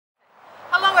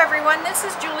everyone, this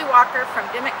is Julie Walker from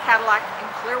Dimmitt Cadillac in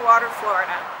Clearwater,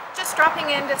 Florida. Just dropping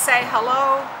in to say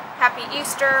hello, happy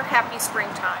Easter, happy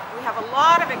springtime. We have a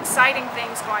lot of exciting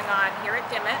things going on here at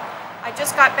Dimmitt. I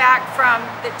just got back from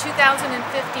the 2015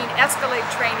 Escalade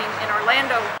training in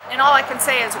Orlando, and all I can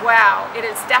say is wow, it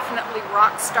is definitely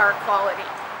rock star quality.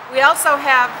 We also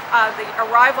have the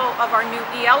arrival of our new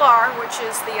ELR, which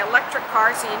is the electric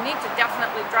car, so you need to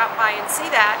definitely drop by and see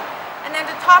that. And then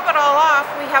to top it all off,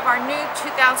 we have our new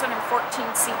 2014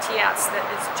 CTS that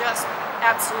is just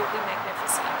absolutely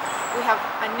magnificent. We have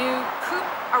a new coupe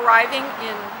arriving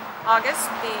in August,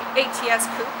 the ATS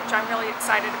coupe, which I'm really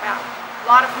excited about. A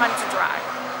lot of fun to drive.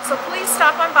 So please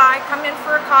stop on by, come in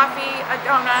for a coffee, a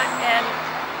donut, and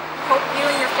hope you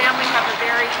and your family have a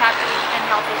very happy and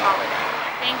healthy holiday.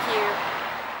 Thank you.